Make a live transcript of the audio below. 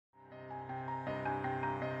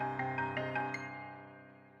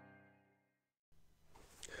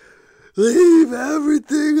Leave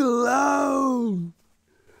everything alone.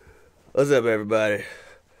 What's up, everybody?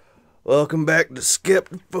 Welcome back to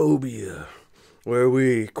Skeptophobia, where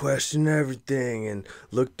we question everything and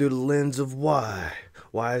look through the lens of why.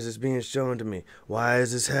 Why is this being shown to me? Why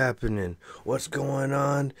is this happening? What's going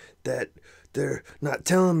on that they're not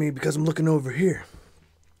telling me because I'm looking over here?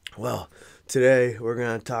 Well, today we're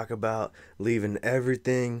going to talk about leaving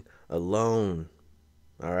everything alone.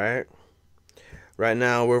 All right? Right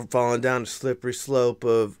now, we're falling down the slippery slope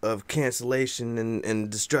of cancellation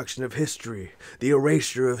and destruction of history, the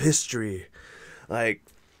erasure of history. Like,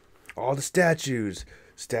 all the statues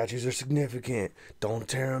are significant. Don't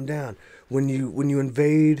tear them down. When you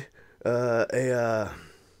invade when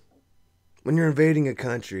you're invading a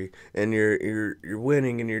country and you're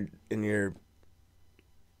winning and you're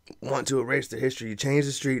want to erase the history, you change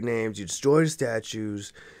the street names, you destroy the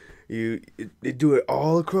statues, they do it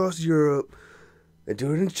all across Europe. They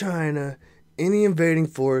do it in China. Any invading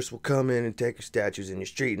force will come in and take your statues and your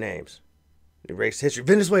street names. Erase history.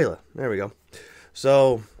 Venezuela. There we go.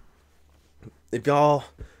 So, if y'all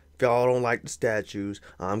don't like the statues,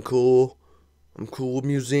 I'm cool. I'm cool with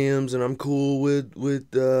museums and I'm cool with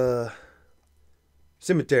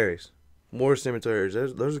cemeteries. War cemeteries.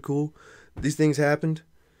 Those are cool. These things happened.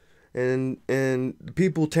 And the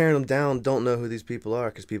people tearing them down don't know who these people are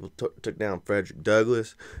because people took down Frederick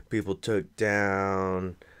Douglass. People took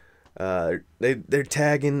down. They're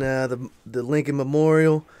tagging the Lincoln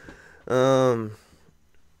Memorial. It's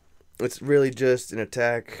really just an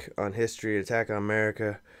attack on history, an attack on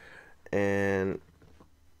America, and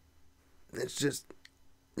it's just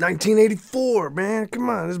 1984, man. Come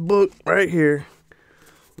on, this book right here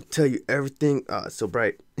will tell you everything. Oh, it's so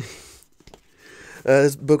bright.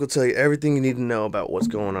 This book will tell you everything you need to know about what's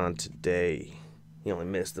going on today. You only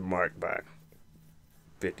missed the mark by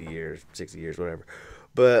 50 years, 60 years, whatever.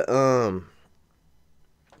 But,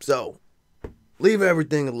 so, leave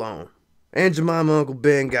everything alone. Aunt Jemima and Uncle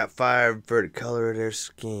Ben got fired for the color of their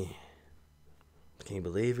skin. Can you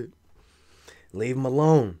believe it? Leave them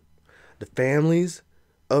alone. The families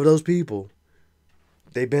of those people,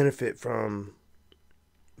 they benefit from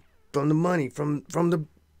the money, from the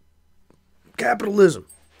capitalism.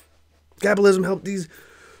 Capitalism helped these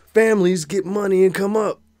families get money and come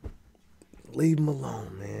up. Leave them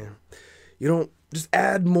alone, man. You don't just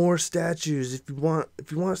add more statues if you want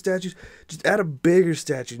statues. Just add a bigger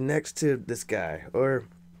statue next to this guy. Or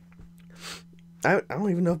I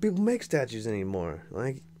don't even know if people make statues anymore.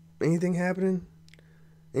 Like, anything happening?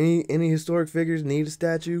 Any historic figures need a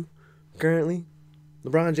statue currently?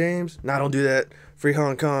 LeBron James? Nah, don't do that. Free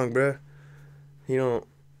Hong Kong, bruh.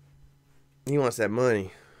 He wants that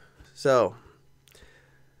money. So,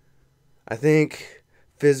 I think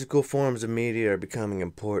physical forms of media are becoming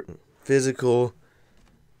important. Physical,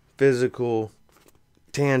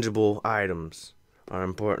 tangible items are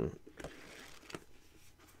important.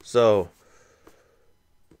 So,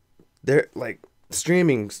 they're like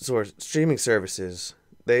streaming services.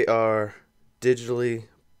 They are digitally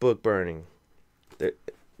book burning. They're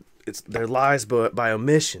lies by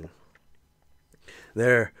omission.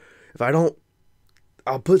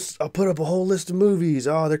 I'll put up a whole list of movies.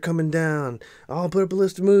 Oh, they're coming down. I'll put up a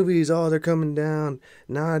list of movies. Oh, they're coming down.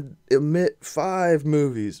 Now I omit 5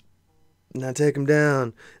 movies. And I take them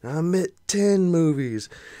down. And I omit 10 movies.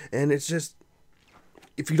 And it's just,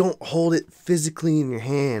 if you don't hold it physically in your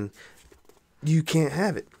hand, you can't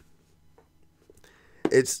have it.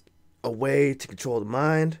 It's a way to control the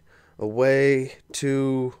mind, a way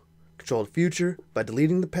to control the future by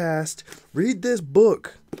deleting the past. Read this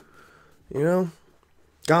book. You know?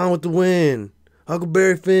 Gone with the Wind,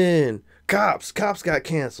 Huckleberry Finn, Cops got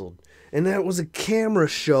canceled. And that was a camera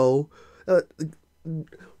show. A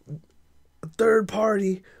third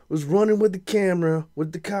party was running with the camera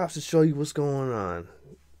with the cops to show you what's going on.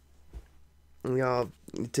 And you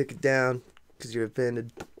took it down because you're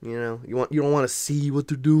offended. You know, you don't want to see what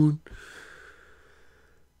they're doing.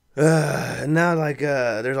 And now,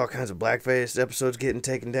 there's all kinds of blackface episodes getting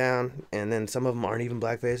taken down, and then some of them aren't even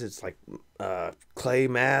blackface. It's like clay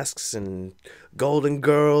masks and Golden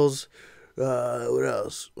Girls. What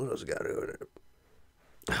else? What else got to do with it?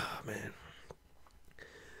 Oh,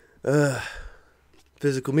 man.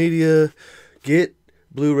 Physical media. Get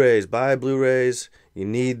Blu-rays. Buy Blu-rays. You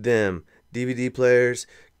need them. DVD players.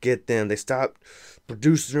 Get them. They stopped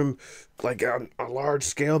producing them like on a large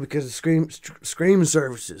scale because of streaming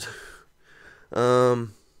services. My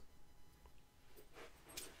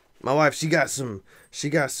wife, she got some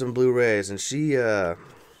Blu-rays, and she was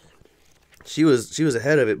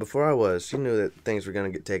ahead of it before I was. She knew that things were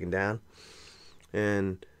gonna get taken down,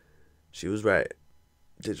 and she was right.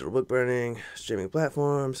 digital book burning, streaming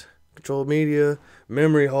platforms, controlled media,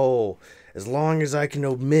 memory hole. As long as I can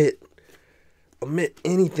omit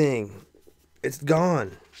anything, it's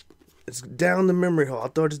gone. It's down the memory hole. I'll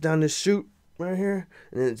throw it down this chute right here,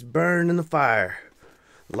 and it's burned in the fire.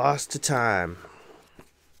 Lost to time.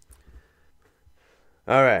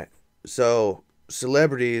 Alright, so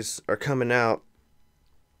celebrities are coming out,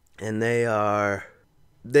 and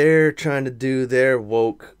they're trying to do their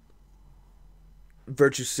woke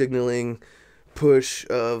virtue signaling push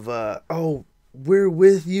of, oh, we're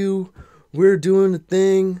with you, we're doing the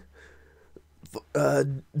thing.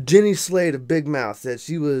 Jenny Slate of Big Mouth said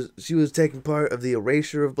she was taking part of the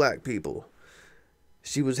erasure of black people.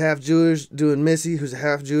 She was half Jewish, doing Missy, who's a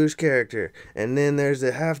half Jewish character, and then there's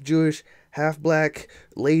a half Jewish, half black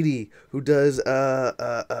lady who does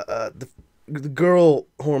the girl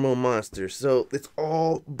hormone monster. So it's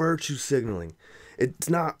all virtue signaling. It's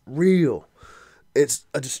not real. It's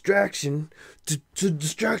a distraction to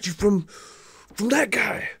distract you from that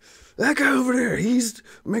guy. That guy over there, he's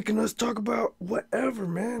making us talk about whatever,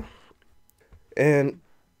 man. And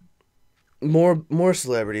more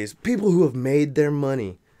celebrities, people who have made their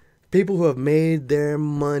money. People who have made their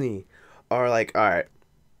money are like, all right,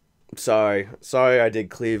 sorry I did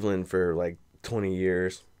Cleveland for like 20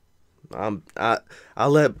 years. I'll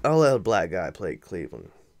let a black guy play Cleveland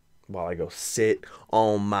while I go sit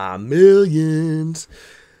on my millions.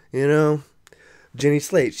 You know? Jenny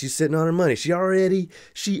Slate, she's sitting on her money. She already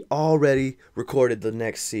recorded the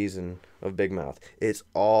next season of Big Mouth. It's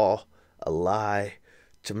all a lie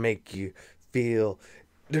to make you feel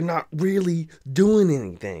they're not really doing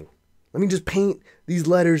anything. Let me just paint these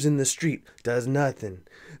letters in the street. Does nothing.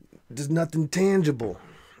 Does nothing tangible.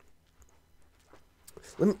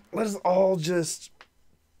 Let us all just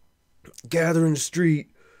gather in the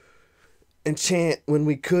street and chant when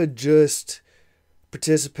we could just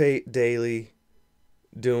participate daily,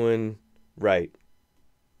 doing right.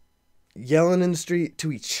 Yelling in the street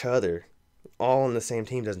to each other, all on the same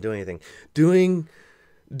team, doesn't do anything. Doing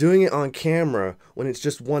it on camera when it's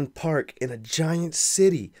just one park in a giant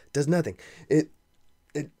city does nothing. It's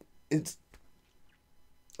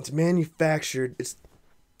manufactured. It's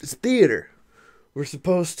theater. We're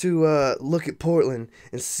supposed to look at Portland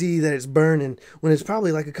and see that it's burning when it's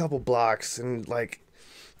probably like a couple blocks, and like,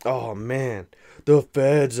 oh man, the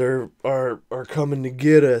feds are coming to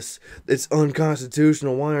get us. It's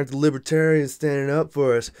unconstitutional. Why aren't the libertarians standing up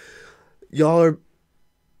for us? Y'all are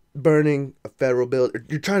burning a federal building.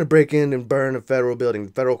 You're trying to break in and burn a federal building,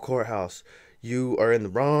 the federal courthouse. You are in the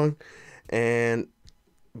wrong, and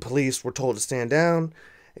police were told to stand down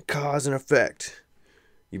and cause and effect.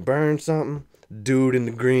 You burn something, dude in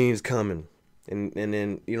the green's coming. And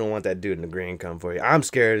then you don't want that dude in the green come for you. I'm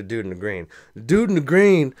scared of the dude in the green. The dude in the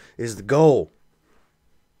green is the goal.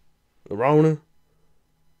 The Rona,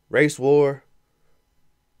 race war,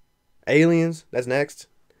 aliens, that's next.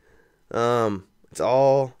 It's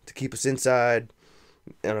all to keep us inside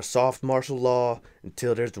on a soft martial law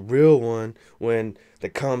until there's the real one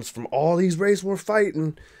that comes from all these race war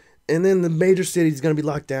fighting, and then the major city's gonna be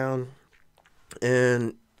locked down,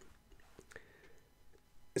 and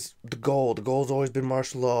it's the goal. The goal's always been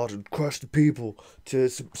martial law, to crush the people, to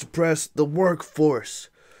suppress the workforce.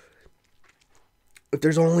 If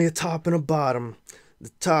there's only a top and a bottom,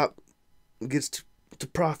 the top gets to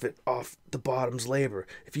profit off the bottom's labor.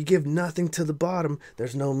 If you give nothing to the bottom,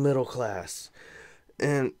 there's no middle class.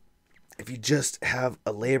 And if you just have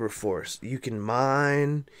a labor force, you can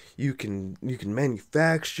mine, you can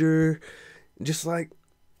manufacture, just like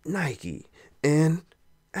Nike and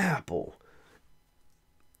Apple.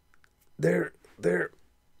 They're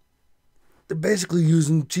basically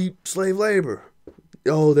using cheap slave labor.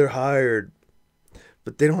 Oh, they're hired,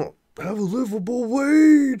 but they don't have a livable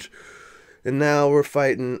wage. And now we're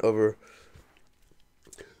fighting over.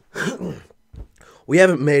 We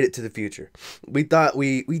haven't made it to the future. We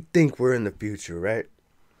think we're in the future, right?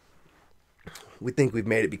 We think we've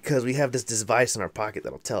made it because we have this device in our pocket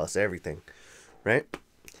that'll tell us everything, right?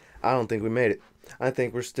 I don't think we made it. I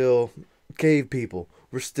think we're still cave people.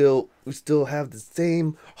 We still have the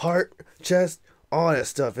same heart, chest, all that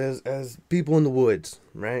stuff as people in the woods,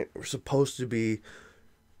 right? We're supposed to be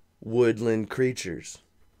woodland creatures.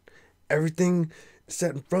 Everything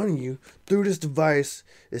set in front of you through this device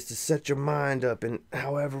is to set your mind up in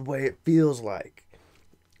however way it feels like.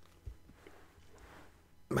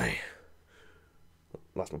 Man,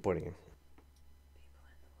 lost my point again.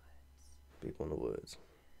 People in the woods.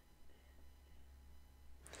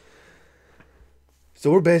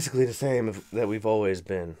 So we're basically the same that we've always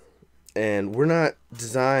been. And we're not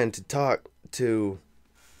designed to talk to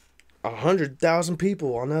 100,000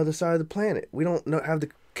 people on the other side of the planet. We don't have the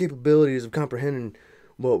capabilities of comprehending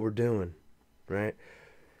what we're doing, right?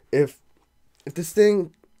 If this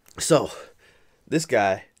thing, so this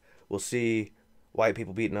guy will see white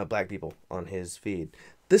people beating up black people on his feed.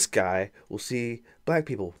 This guy will see black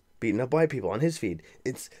people beating up white people on his feed.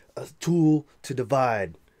 It's a tool to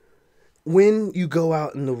divide. When you go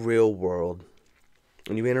out in the real world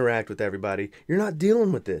and you interact with everybody, you're not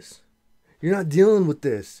dealing with this. You're not dealing with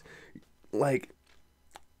this. Like,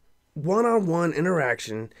 one-on-one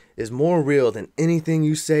interaction is more real than anything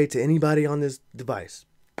you say to anybody on this device.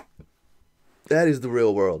 That is the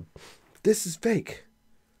real world. This is fake.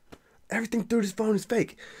 Everything through this phone is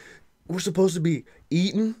fake. We're supposed to be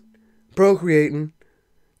eating, procreating,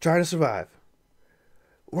 trying to survive.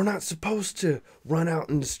 We're not supposed to run out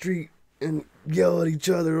in the street and yell at each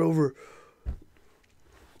other over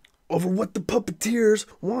what the puppeteers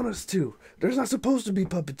want us to. There's not supposed to be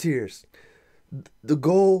puppeteers. The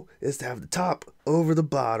goal is to have the top over the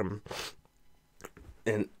bottom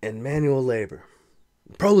and manual labor.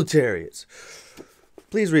 Proletariats.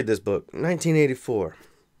 Please read this book, 1984,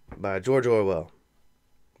 by George Orwell,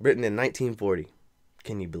 written in 1940.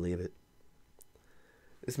 Can you believe it?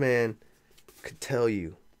 This man could tell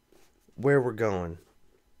you where we're going.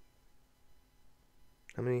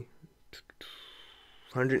 How many?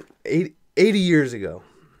 80 years ago,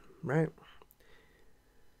 right?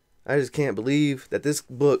 I just can't believe that this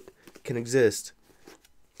book can exist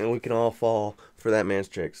and we can all fall for that man's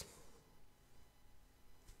tricks.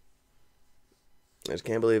 I just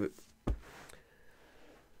can't believe it.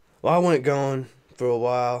 Well, I went gone for a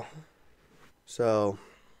while, so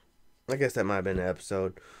I guess that might have been the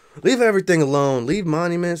episode. Leave everything alone. Leave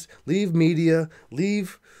monuments. Leave media.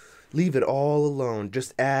 Leave it all alone.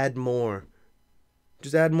 Just add more.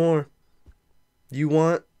 Just add more. You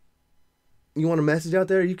want a message out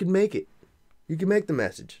there? You can make it. You can make the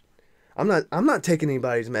message. I'm not taking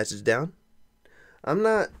anybody's message down. I'm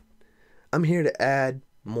here to add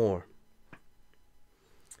more.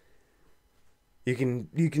 You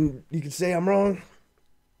can say I'm wrong,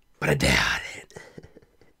 but I doubt it.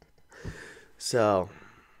 So,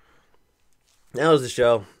 that was the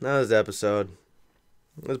show. That was the episode.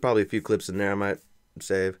 There's probably a few clips in there I might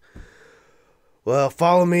save. Well,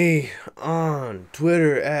 follow me on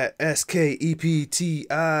Twitter at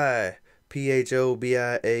SKEPTIPHOBIA,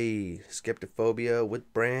 Skeptophobia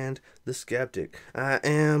with Brand the Skeptic. I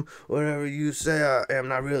am whatever you say I am.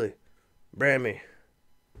 Not really. Brand me.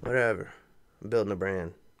 Whatever. I'm building a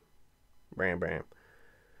brand. Brand.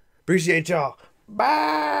 Appreciate y'all.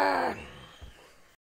 Bye.